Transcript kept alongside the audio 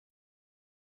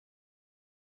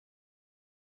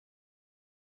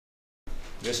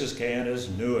This is Canada's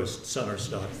newest summer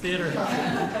stock theater.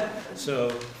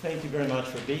 So thank you very much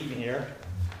for being here.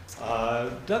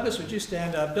 Douglas, would you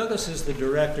stand up? Douglas is the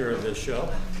director of this show.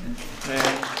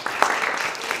 And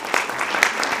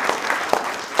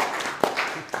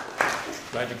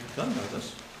glad you could come,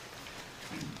 Douglas.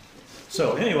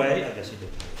 So anyway, I guess he did.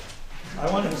 I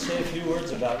wanted to say a few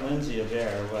words about Lindsay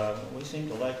Abaire. We seem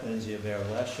to like Lindsay Abaire.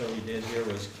 The last show we did here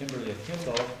was Kimberly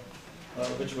Akimbo,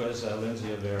 which was a Lindsay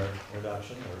Abaire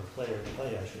production, or play,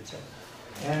 I should say.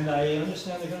 And I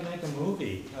understand they're going to make a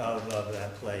movie of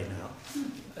that play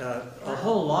now. A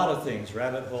whole lot of things.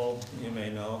 Rabbit Hole, you may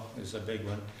know, is a big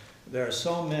one. There are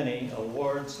so many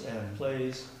awards and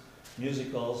plays,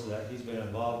 musicals that he's been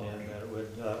involved in that it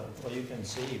would, well, you can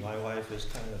see my wife is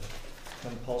kind of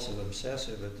compulsive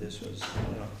obsessive, but this was,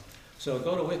 you know. So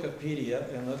go to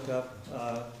Wikipedia and look up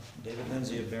David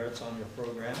Lindsay Abaire. It's on your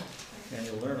program, and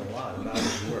you'll learn a lot about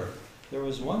his work. There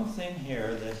was one thing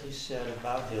here that he said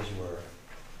about his work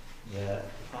that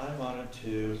I wanted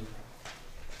to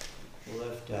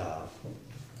lift out.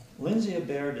 Lindsay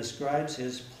Abaire describes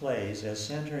his plays as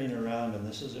centering around, and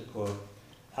this is a quote,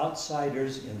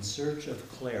 outsiders in search of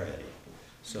clarity.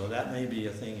 So that may be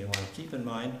a thing you want to keep in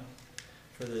mind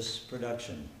for this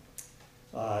production.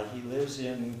 He lives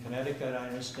in Connecticut, I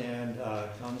understand,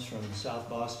 comes from South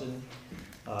Boston,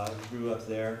 grew up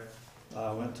there,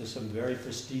 went to some very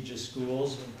prestigious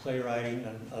schools in playwriting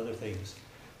and other things.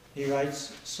 He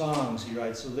writes songs, he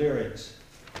writes lyrics,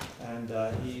 and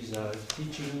he's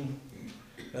teaching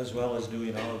as well as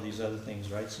doing all of these other things,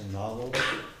 writes some novels.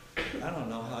 I don't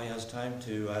know how he has time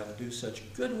to do such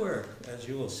good work, as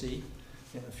you will see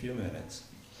in a few minutes.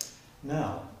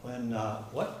 Now, when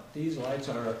what these lights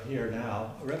are up here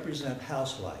now represent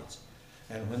house lights.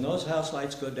 And when those house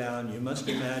lights go down, you must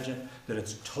imagine that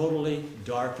it's totally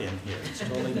dark in here. It's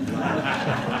totally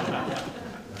black.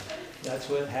 That's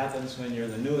what happens when you're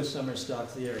the newest summer stock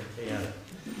theater in Canada.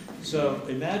 So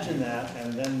imagine that,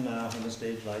 and then when the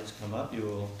stage lights come up, you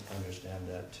will understand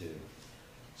that too.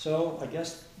 So I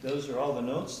guess those are all the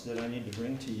notes that I need to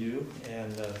bring to you,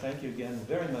 and thank you again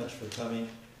very much for coming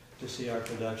to see our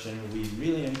production. We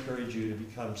really encourage you to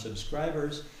become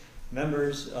subscribers,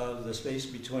 members of the Space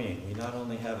Between. We not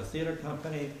only have a theater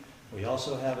company, we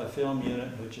also have a film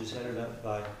unit which is headed up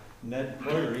by Ned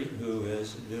Portery, who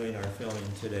is doing our filming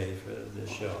today for this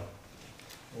show.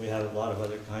 We have a lot of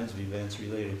other kinds of events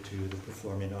related to the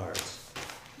performing arts.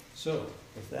 So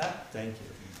with that, thank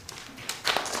you.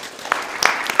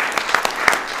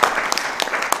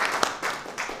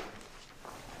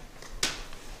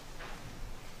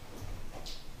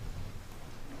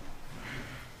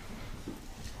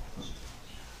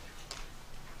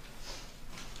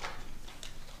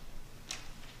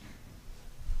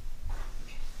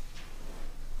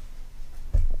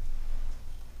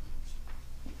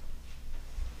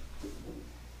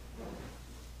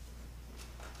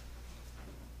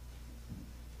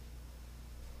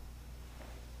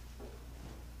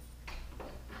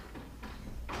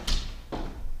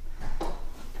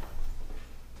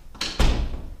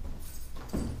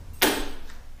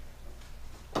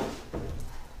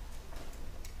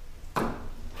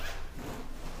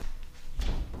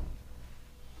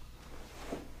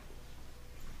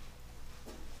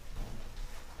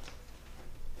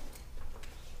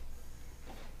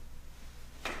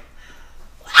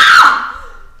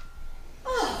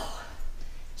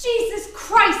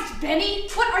 Benny,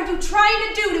 what are you trying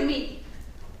to do to me?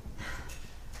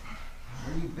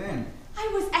 Where you been? I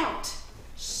was out.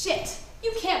 Shit,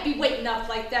 you can't be waiting up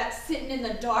like that, sitting in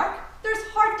the dark. There's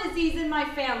heart disease in my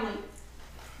family.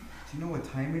 Do you know what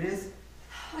time it is?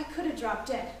 I could have dropped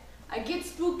dead. I get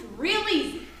spooked real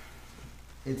easy.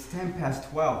 It's 10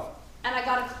 past 12. And I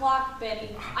got a clock,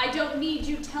 Benny. I don't need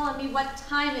you telling me what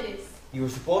time it is. You were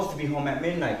supposed to be home at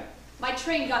midnight. My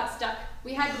train got stuck.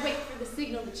 We had to wait for the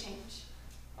signal to change.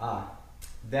 Ah,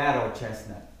 that old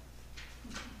chestnut.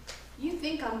 You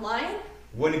think I'm lying?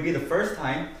 Wouldn't it be the first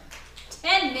time?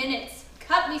 10 minutes.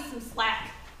 Cut me some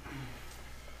slack.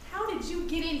 How did you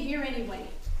get in here anyway?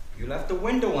 You left the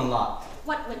window unlocked.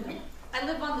 What window? I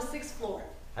live on the 6th floor.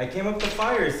 I came up the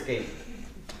fire escape.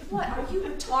 What, are you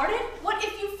retarded? What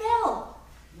if you fell?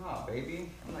 Nah, baby.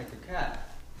 I'm like a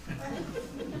cat.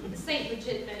 This ain't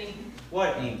legit, Benny.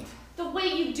 What ain't? The way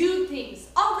you do things.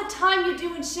 All the time you're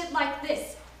doing shit like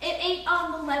this. It ain't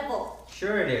on the level.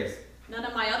 Sure it is. None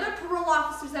of my other parole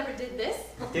officers ever did this.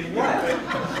 Did what?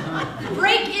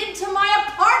 Break into my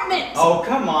apartment! Oh,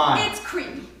 come on. It's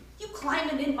creepy. You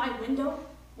climbing in my window,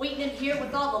 waiting in here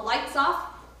with all the lights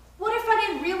off. What if I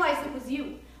didn't realize it was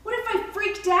you? What if I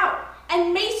freaked out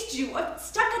and maced you or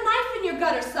stuck a knife in your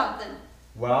gut or something?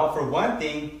 Well, for one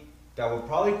thing, that would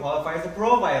probably qualify as a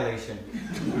parole violation.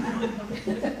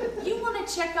 You want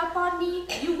to check up on me?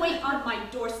 You wait on my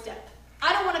doorstep.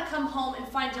 I don't want to come home and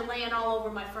find you laying all over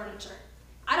my furniture.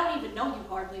 I don't even know you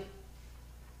hardly.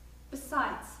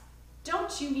 Besides,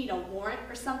 don't you need a warrant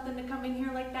or something to come in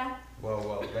here like that?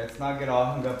 Well, let's not get all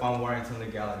hung up on warrants and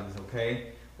legalities,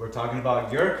 okay? We're talking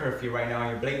about your curfew right now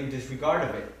and your blatant disregard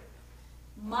of it.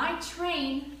 My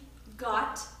train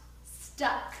got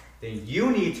stuck. Then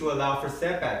you need to allow for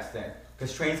setbacks then,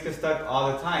 because trains get stuck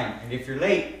all the time, and if you're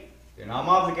late, then I'm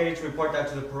obligated to report that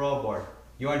to the parole board.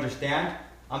 You understand?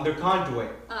 I'm their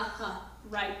conduit. Uh-huh,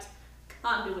 right.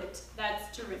 Conduit.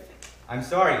 That's terrific. I'm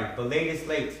sorry, but late is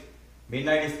late.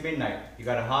 Midnight is midnight. You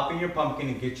gotta hop in your pumpkin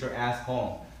and get your ass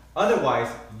home. Otherwise,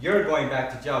 you're going back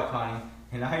to jail, Connie,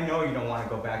 and I know you don't want to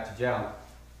go back to jail.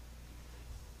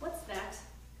 What's that?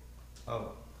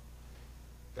 Oh,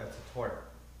 that's a tort.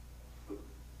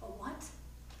 A what?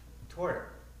 A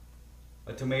tort.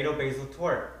 A tomato basil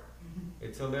tort.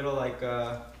 It's a little like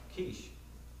quiche.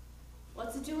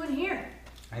 What's it doing here?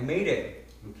 I made it,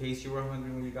 in case you were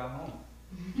hungry when you got home.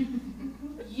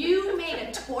 You made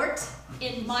a tort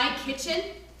in my kitchen?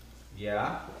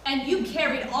 Yeah, And you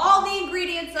carried all the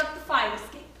ingredients up the fire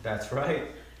escape. that's right.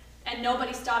 And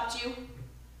nobody stopped you?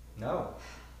 No.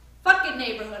 Fucking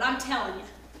neighborhood, I'm telling you.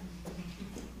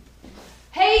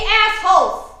 Hey,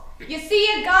 assholes! You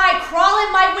see a guy crawl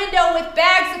in my window with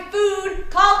bags of food,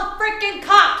 call the frickin'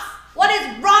 cops! What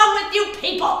is wrong with you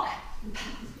people?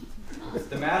 What's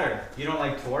the matter? You don't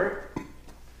like tort?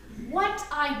 What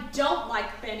I don't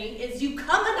like, Benny, is you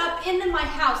coming up into my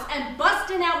house and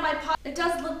busting out my pot. It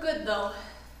does look good, though.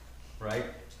 Right?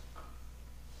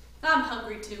 I'm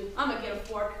hungry, too. I'm gonna get a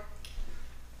fork.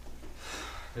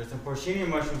 There's some porcini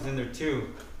mushrooms in there too.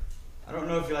 I don't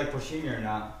know if you like porcini or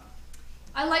not.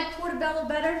 I like portobello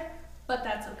better, but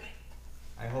that's okay.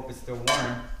 I hope it's still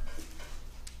warm.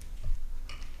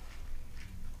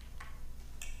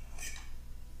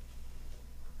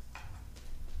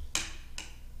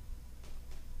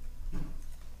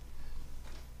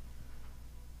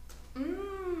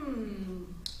 Mmm.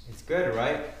 It's good,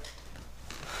 right?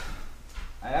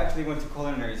 I actually went to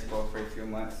culinary school for a few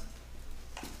months.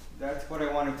 That's what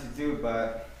I wanted to do,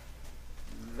 but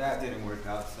that didn't work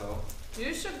out, so...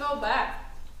 You should go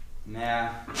back. Nah,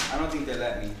 I don't think they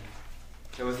let me.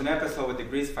 There was an episode with the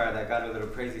grease fire that got a little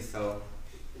crazy, so...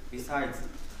 Besides,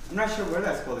 I'm not sure where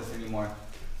that school is anymore.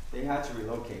 They had to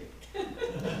relocate.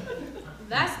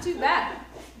 That's too bad.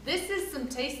 This is some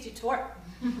tasty tort.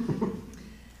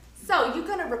 So, you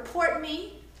gonna report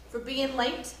me for being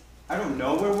late? I don't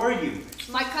know, where were you?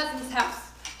 My cousin's house.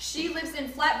 She lives in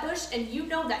Flatbush, and you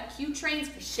know that Q train's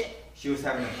for shit. She was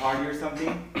having a party or something?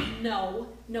 No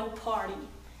party.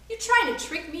 You trying to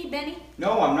trick me, Benny?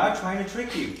 No, I'm not trying to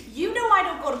trick you. You know I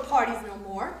don't go to parties no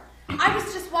more. I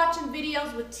was just watching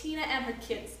videos with Tina and her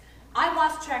kids. I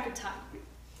lost track of time.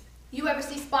 You ever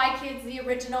see Spy Kids, the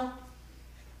original?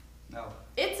 No.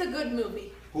 It's a good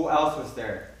movie. Who else was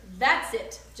there? That's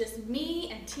it. Just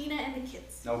me and Tina and the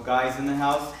kids. No guys in the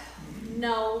house?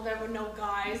 No, there were no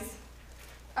guys.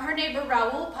 Her neighbor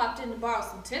Raul popped in to borrow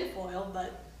some tinfoil,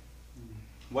 but...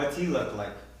 What's he look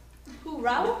like? Who,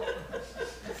 Raul?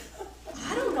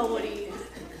 I don't know what he is.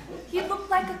 He looked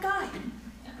like a guy.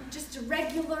 Just a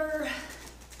regular...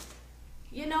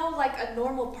 You know, like a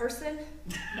normal person.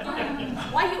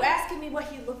 Why are you asking me what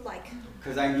he looked like?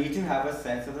 Because I need to have a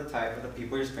sense of the type of the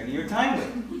people you're spending your time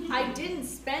with. I didn't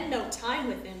spend no time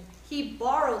with him. He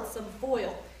borrowed some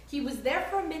foil. He was there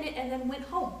for a minute and then went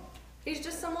home. He's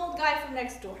just some old guy from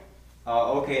next door.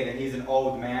 Okay, then he's an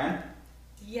old man?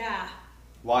 Yeah.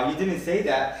 Why, you didn't say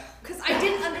that. Because I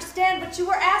didn't understand what you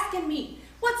were asking me.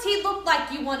 What's he look like,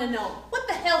 you want to know? What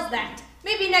the hell's that?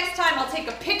 Maybe next time I'll take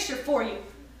a picture for you.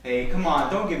 Hey, come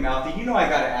on, don't get mouthy. You know I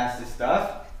gotta ask this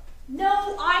stuff.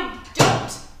 No, I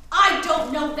don't. I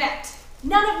don't know that.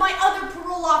 None of my other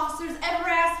parole officers ever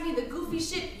asked me the goofy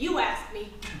shit you asked me.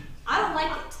 I don't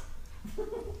like it.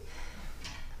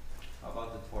 How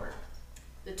about the tort?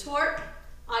 The tort,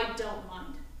 I don't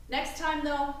mind. Next time,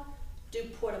 though, do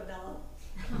portobello.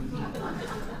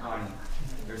 Connie,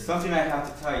 there's something I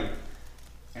have to tell you.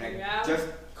 And Yeah?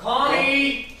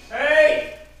 Connie!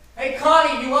 Hey! Hey,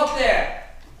 Connie, you up there?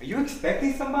 Are you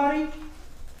expecting somebody?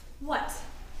 What?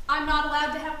 I'm not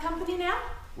allowed to have company now?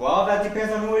 Well, that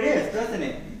depends on who it is, doesn't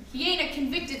it? He ain't a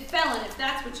convicted felon, if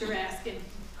that's what you're asking.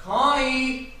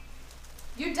 Connie!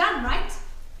 You're done, right?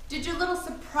 Did your little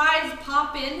surprise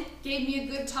pop in? Gave me a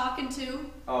good talking to?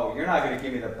 Oh, you're not gonna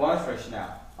give me the bunch rush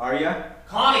now, are ya?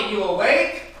 Connie, you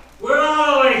awake? We're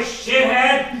all awake,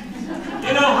 shithead.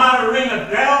 You know how to ring a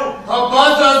bell? Her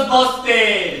buzzer's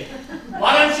busted!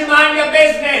 Why don't you mind your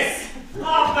business?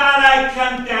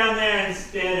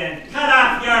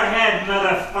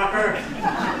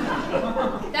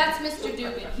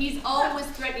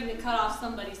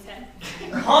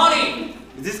 then. Connie!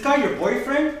 Is this guy your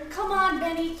boyfriend? Come on,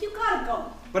 Benny, you gotta go.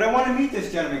 But I want to meet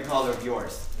this gentleman caller of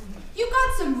yours. You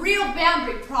got some real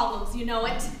boundary problems, you know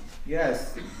it.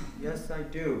 Yes, yes I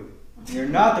do. You're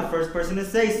not the first person to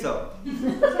say so.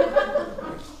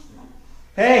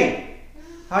 Hey,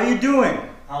 how you doing?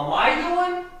 How am I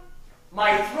doing?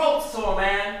 My throat's sore,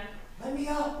 man. Let me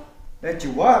up. Let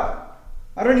you up?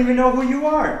 I don't even know who you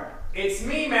are. It's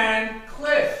me, man.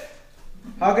 Cliff.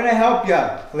 How can I help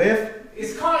ya, Cliff?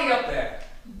 Is Connie up there?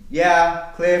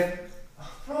 Yeah, Cliff.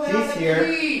 Throw down She's the here.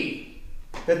 key.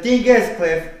 The thing is,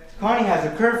 Cliff, Connie has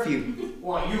a curfew.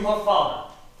 What, you her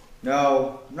father?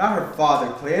 No, not her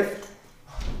father, Cliff.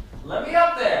 Let me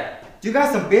up there. Do you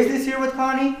got some business here with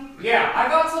Connie? Yeah, I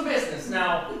got some business.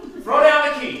 Now, throw down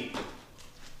the key.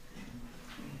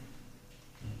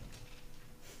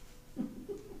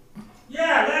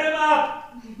 Yeah, let him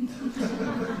up.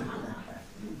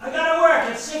 I gotta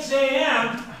work at 6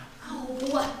 a.m.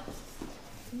 Oh,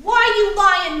 why you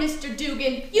lying, Mr.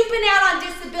 Dugan? You've been out on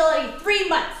disability 3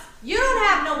 months. You don't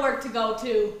have no work to go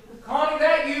to. Connie,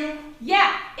 that you?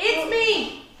 Yeah, it's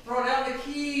me. Throw down the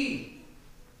key.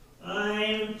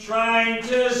 I'm trying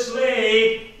to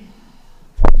sleep.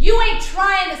 You ain't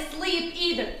trying to sleep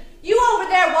either. You over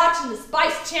there watching the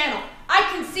Spice Channel. I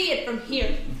can see it from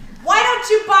here. Why don't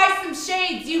you buy some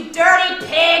shades, you dirty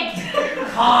pig?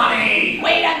 Connie!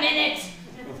 Wait a minute.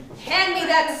 Hand me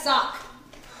that sock.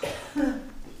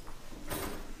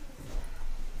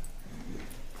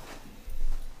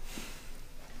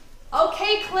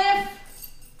 Okay, Cliff.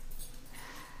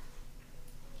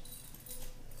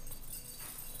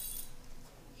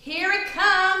 Here it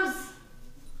comes.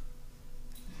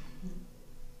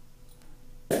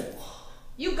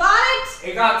 You got it?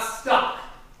 It got stuck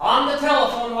on the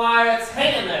telephone wire. It's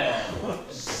hanging there.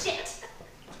 Shit.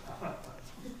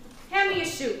 Hand me your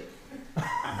shoe.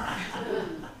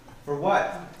 For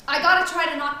what? I gotta try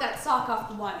to knock that sock off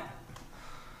the wire.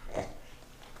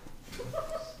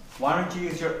 Why don't you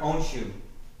use your own shoe?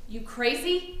 You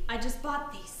crazy? I just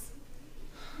bought these.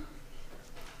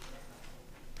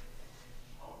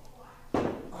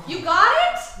 You got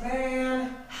it?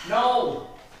 Man, no.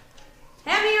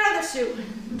 Hand me your other shoe.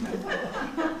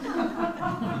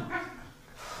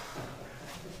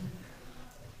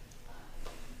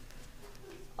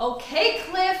 Okay,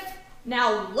 Cliff.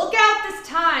 Now look out this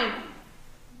time.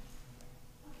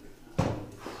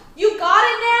 You got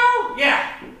it now?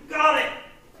 Yeah, got it.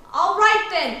 All right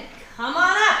then. Come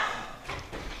on up.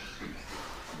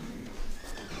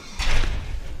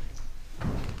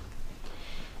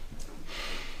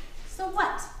 So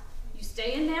what? You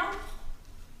staying now?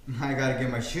 I gotta get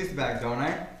my shoes back, don't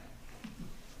I?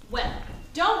 Well,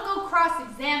 don't go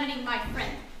cross-examining my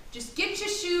friend. Just get your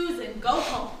shoes and go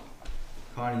home.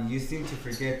 Connie, you seem to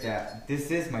forget that this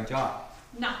is my job.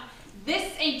 No,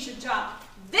 this ain't your job.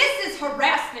 This is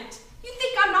harassment. You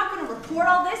think I'm not going to report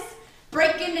all this?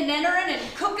 Breaking and entering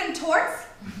and cooking torts?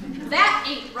 That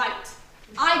ain't right.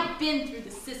 I've been through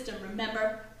the system,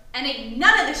 remember? And ain't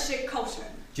none of this shit kosher.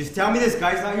 Just tell me this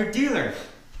guy's not your dealer.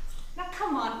 Now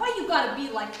come on, why you gotta be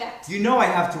like that? You know I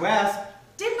have to ask.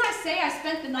 Didn't I say I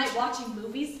spent the night watching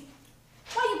movies?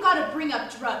 Why you gotta bring up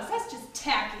drugs? That's just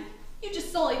tacky. You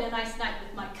just sullied a nice night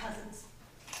with my cousins.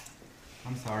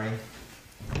 I'm sorry.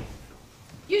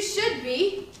 You should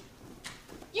be.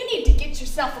 You need to get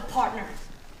yourself a partner.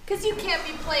 Because you can't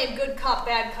be playing good cop,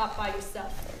 bad cop by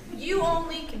yourself. You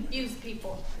only confuse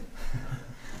people.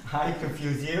 I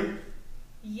confuse you?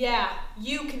 Yeah,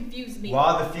 you confuse me.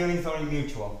 Well, the feeling's only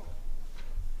mutual.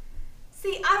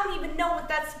 See, I don't even know what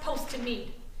that's supposed to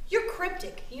mean. You're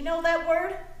cryptic. You know that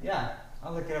word? Yeah,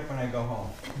 I'll look it up when I go home.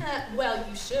 Well,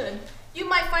 you should. You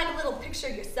might find a little picture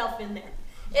of yourself in there.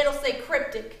 It'll say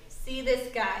cryptic. See this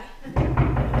guy.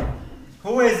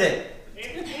 Who is it?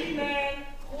 It's me, man.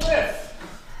 Cliff.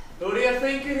 Who do you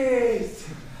think it is?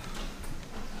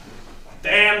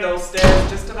 Damn, those stairs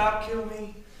just about kill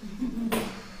me.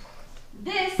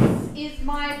 This is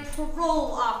my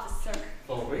parole officer.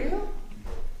 For real?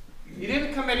 You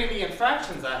didn't commit any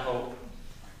infractions, I hope.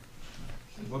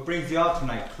 What brings you out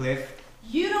tonight, Cliff?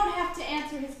 You don't have to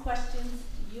answer his questions.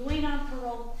 You ain't on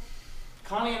parole.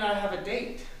 Connie and I have a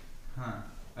date. Huh,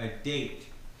 a date.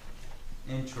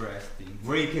 Interesting.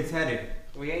 Where are you kids headed?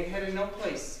 We ain't headed no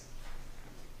place.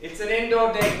 It's an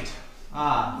indoor date.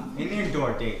 Ah, an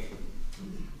indoor date.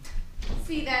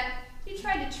 See that? He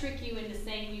tried to trick you into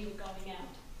saying we were going out.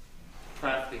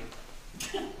 Crafty.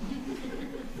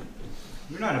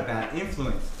 You're not a bad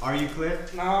influence, are you,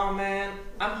 Cliff? No, man.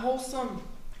 I'm wholesome.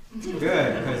 Good,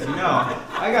 because you know,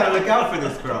 I gotta look out for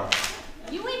this girl.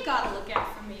 You ain't gotta look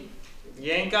out for me.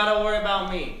 You ain't gotta worry about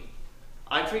me.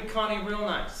 I treat Connie real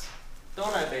nice.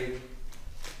 Don't I, baby?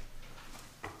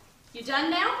 You done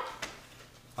now?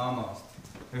 Almost.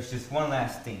 There's just one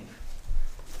last thing.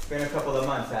 It's been a couple of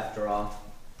months after all.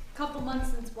 Couple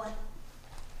months since what?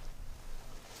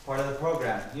 Part of the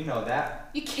program. You know that.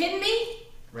 You kidding me?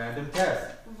 Random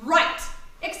test. Right.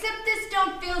 Except this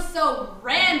don't feel so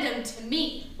random to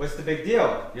me. What's the big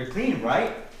deal? You're clean,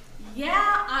 right?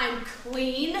 Yeah, I'm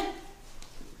clean.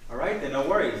 Alright, then no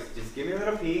worries. Just give me a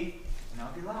little pee, and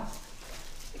I'll be lost.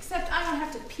 Except I don't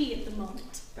have to pee at the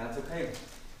moment. That's okay.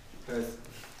 Because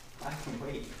I can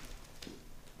wait.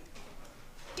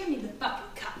 Give me the fucking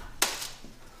cup.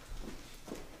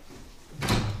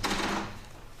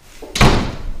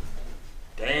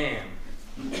 Damn.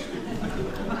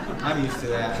 I'm used to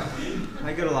that.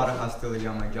 I get a lot of hostility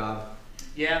on my job.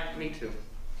 Yeah, me too.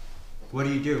 What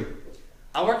do?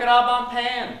 I work at Aubon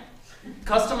Pan.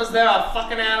 Customers there are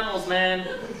fucking animals, man.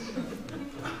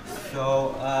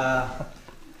 So,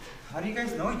 how do you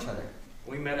guys know each other?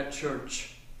 We met at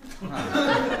church.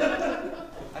 Huh.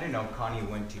 I didn't know Connie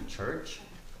went to church.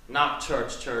 Not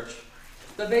church.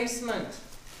 The basement.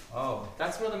 Oh,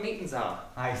 That's where the meetings are.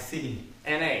 I see.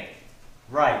 NA.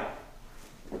 Right.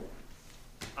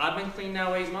 I've been clean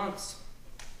now 8 months.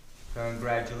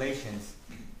 Congratulations.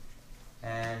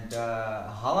 And,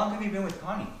 how long have you been with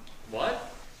Connie?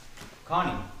 What?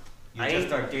 Connie, you I just ain't-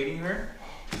 start dating her?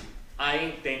 I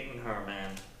ain't dating her,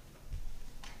 man.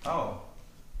 Oh,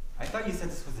 I thought you said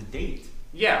this was a date.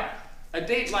 Yeah, a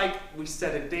date like we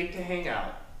set a date to hang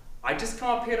out. I just come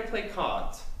up here to play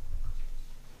cards.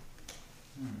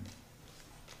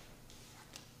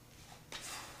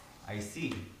 I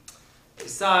see.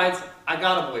 Besides, I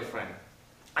got a boyfriend.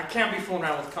 I can't be fooling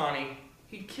around with Connie.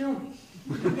 He'd kill me.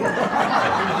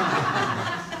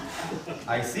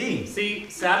 I see. See,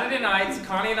 Saturday nights,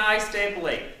 Connie and I stay up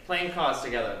late, playing cards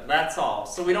together. That's all.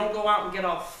 So we don't go out and get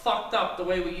all fucked up the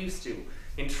way we used to,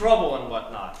 in trouble and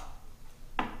whatnot.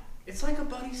 It's like a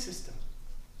buddy system.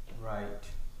 Right.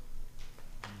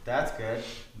 That's good.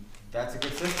 That's a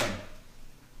good system.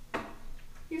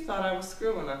 You thought I was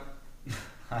screwing her.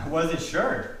 I wasn't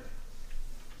sure.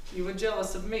 You were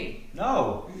jealous of me.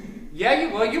 No. Yeah, you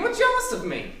were. You were jealous of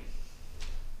me.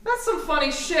 That's some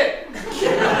funny shit.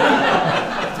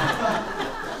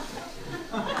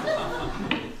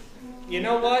 You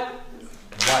know what?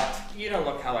 What? You don't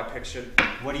look how I pictured.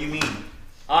 What do you mean?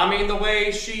 I mean the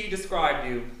way she described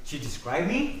you. She described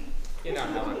me? You're not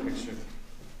how I pictured.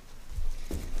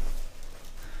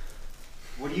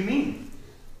 What do you mean?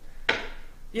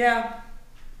 Yeah.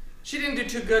 She didn't do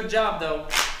too good job though.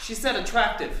 She said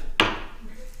attractive.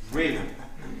 Really?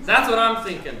 That's what I'm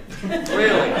thinking.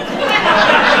 Really.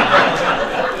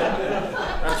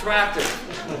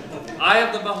 Attractive. Eye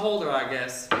of the beholder, I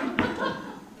guess.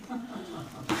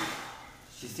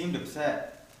 She seemed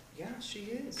upset. Yeah, she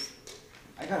is.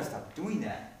 I gotta stop doing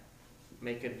that.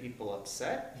 Making people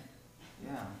upset?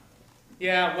 Yeah.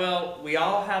 Yeah, well, we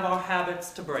all have our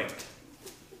habits to break.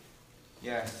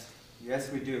 Yes.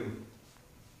 Yes, we do.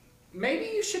 Maybe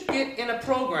you should get in a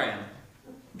program.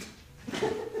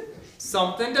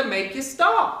 Something to make you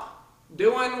stop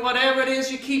doing whatever it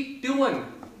is you keep doing.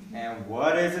 And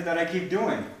what is it that I keep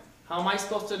doing? How am I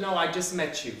supposed to know I just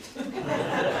met you?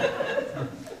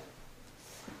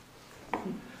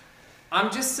 I'm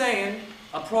just saying,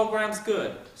 a program's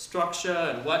good. Structure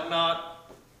and whatnot.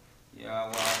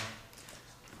 Yeah, well,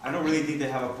 I don't really think they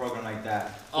have a program like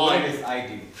that. Oh, What I- is I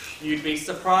do? You'd be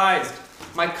surprised.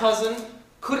 My cousin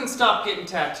couldn't stop getting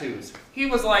tattoos. He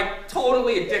was like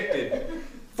totally addicted.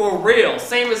 For real,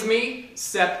 same as me,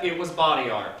 except it was body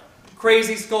art.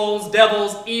 Crazy skulls,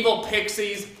 devils, evil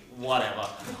pixies, whatever.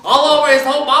 All over his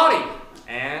whole body.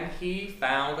 And he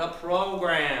found a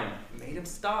program. Made him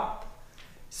stop.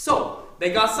 So,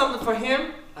 they got something for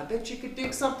him. I bet you could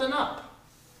dig something up.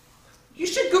 You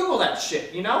should Google that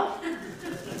shit, you know?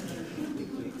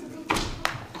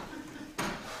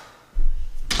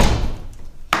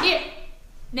 Here.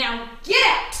 Now get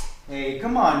out! Hey,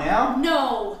 come on now.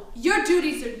 No, your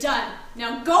duties are done.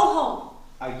 Now go home.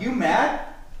 Are you mad?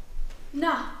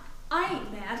 Nah, I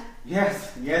ain't mad.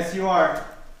 Yes, yes you are.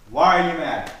 Why are you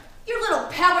mad? Your little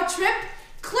power trip.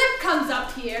 Cliff comes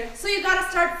up here, so you gotta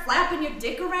start flapping your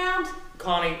dick around.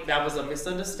 Connie, that was a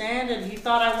misunderstanding. He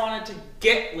thought I wanted to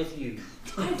get with you.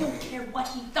 I don't care what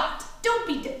he thought. Don't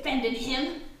be defending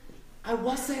him. I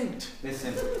wasn't.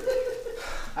 Listen,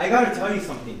 I gotta tell you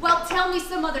something. Well, tell me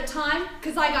some other time,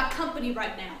 cause I got company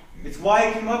right now. It's why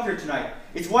I came up here tonight.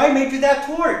 It's why I made you that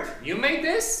tort. You made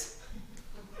this?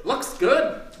 Looks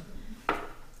good.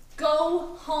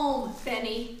 Go home,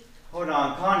 Benny. Hold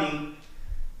on, Connie.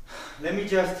 Let me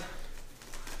just...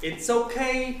 It's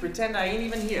okay. Pretend I ain't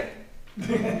even here.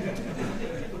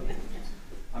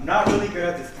 I'm not really good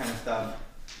at this kind of stuff.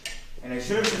 And I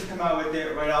should have just come out with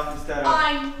it right off instead of...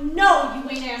 I know you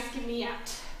ain't asking me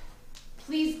out.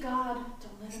 Please, God,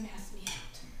 don't let him ask me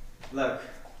out. Look,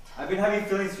 I've been having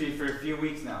feelings for you for a few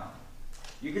weeks now.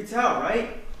 You could tell,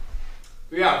 right?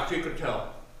 Yeah, she could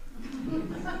tell.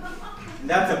 And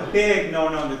that's a big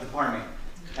no-no in the department.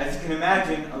 As you can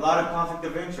imagine, a lot of conflict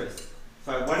of interest.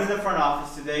 So I went to the front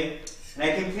office today, and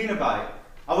I came clean about it.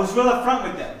 I was real upfront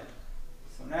with them.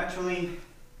 So naturally,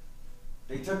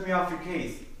 they took me off your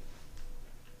case.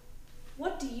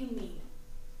 What do you mean?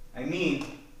 I mean,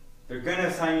 they're gonna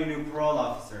assign you a new parole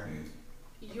officer.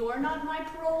 You're not my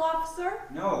parole officer?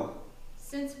 No,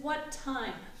 Since what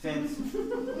time? since...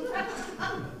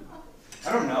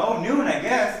 I don't know, noon I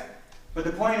guess. But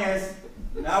the point is,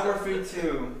 now we're free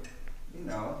to, you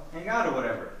know, hang out or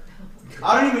whatever.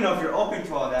 I don't even know if you're open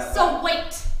to all that. So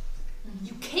wait!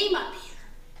 You came up here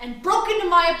and broke into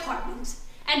my apartment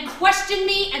and questioned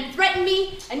me and threatened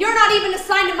me, and you're not even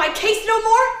assigned to my case no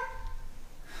more?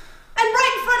 And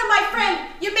right in front of my friend,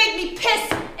 you made me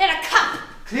piss in a cup!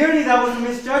 Clearly that was a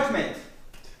misjudgment.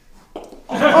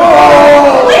 Clearly!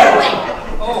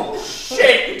 Oh,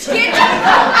 shit! Get the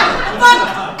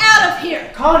fuck out of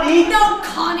here! Connie! No,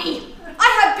 Connie! I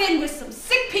have been with some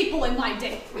sick people in my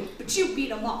day, but you beat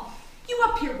them all. You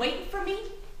up here waiting for me?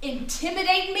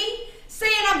 Intimidating me?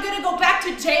 Saying I'm gonna go back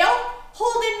to jail?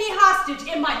 Holding me hostage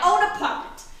in my own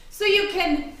apartment. So you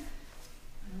can...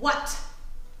 what?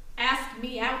 Ask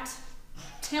me out?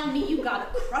 Tell me you got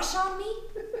a crush on me?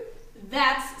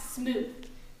 That's smooth.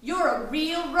 You're a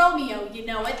real Romeo, you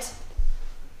know it.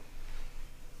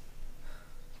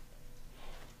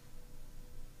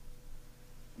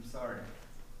 I'm sorry.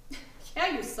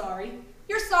 Yeah, you're sorry.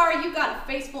 You're sorry you got a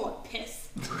face full of piss.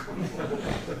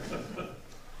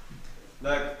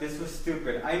 Look, this was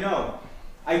stupid. I know.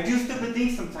 I do stupid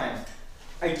things sometimes.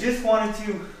 I just wanted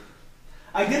to...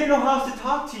 I didn't know how else to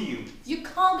talk to you. You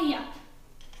call me up.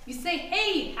 You say,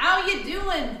 hey, how you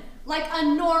doing? Like a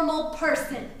normal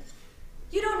person.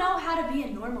 You don't know how to be a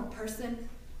normal person.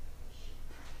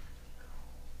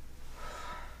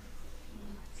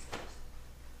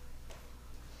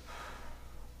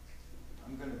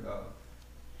 I'm gonna go.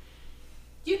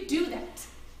 You do that.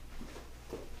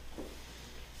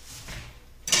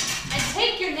 And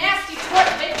take your nasty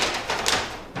toilet.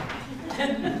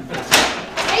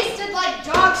 Tasted like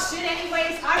dog shit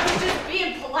anyways. I was just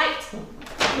being polite.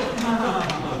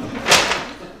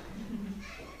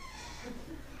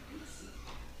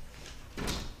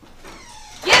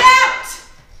 Get out!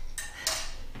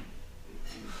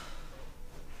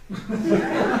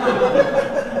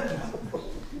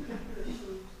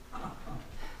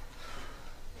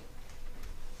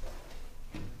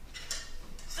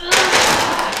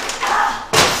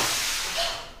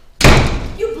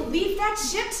 You believe that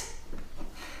shit?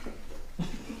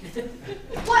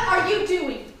 What are you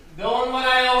doing? Doing what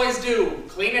I always do,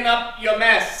 cleaning up your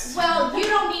mess. Well, you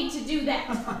don't need to do that.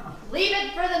 Leave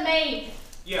it for the maid.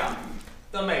 Yeah,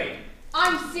 the maid.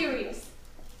 I'm serious.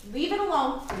 Leave it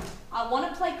alone. I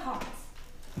want to play cards.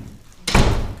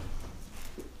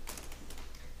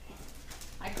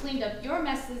 I cleaned up your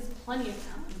messes plenty of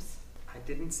times. I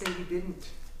didn't say you didn't.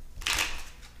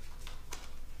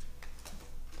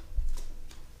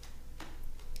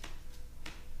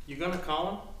 You gonna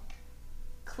call him?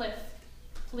 Cliff,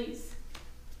 please.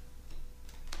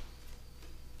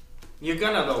 You're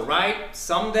gonna though, right?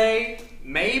 Someday?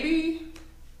 Maybe?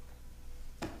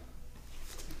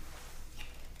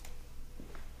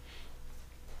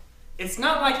 It's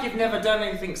not like you've never done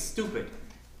anything stupid.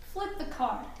 Flip the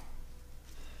card.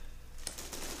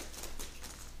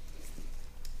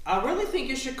 I really think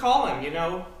you should call him, you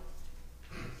know.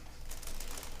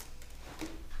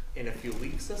 In a few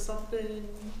weeks or something.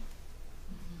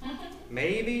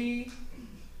 Maybe.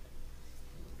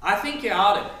 I think you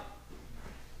ought to.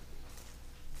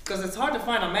 Because it's hard to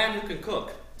find a man who can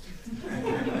cook.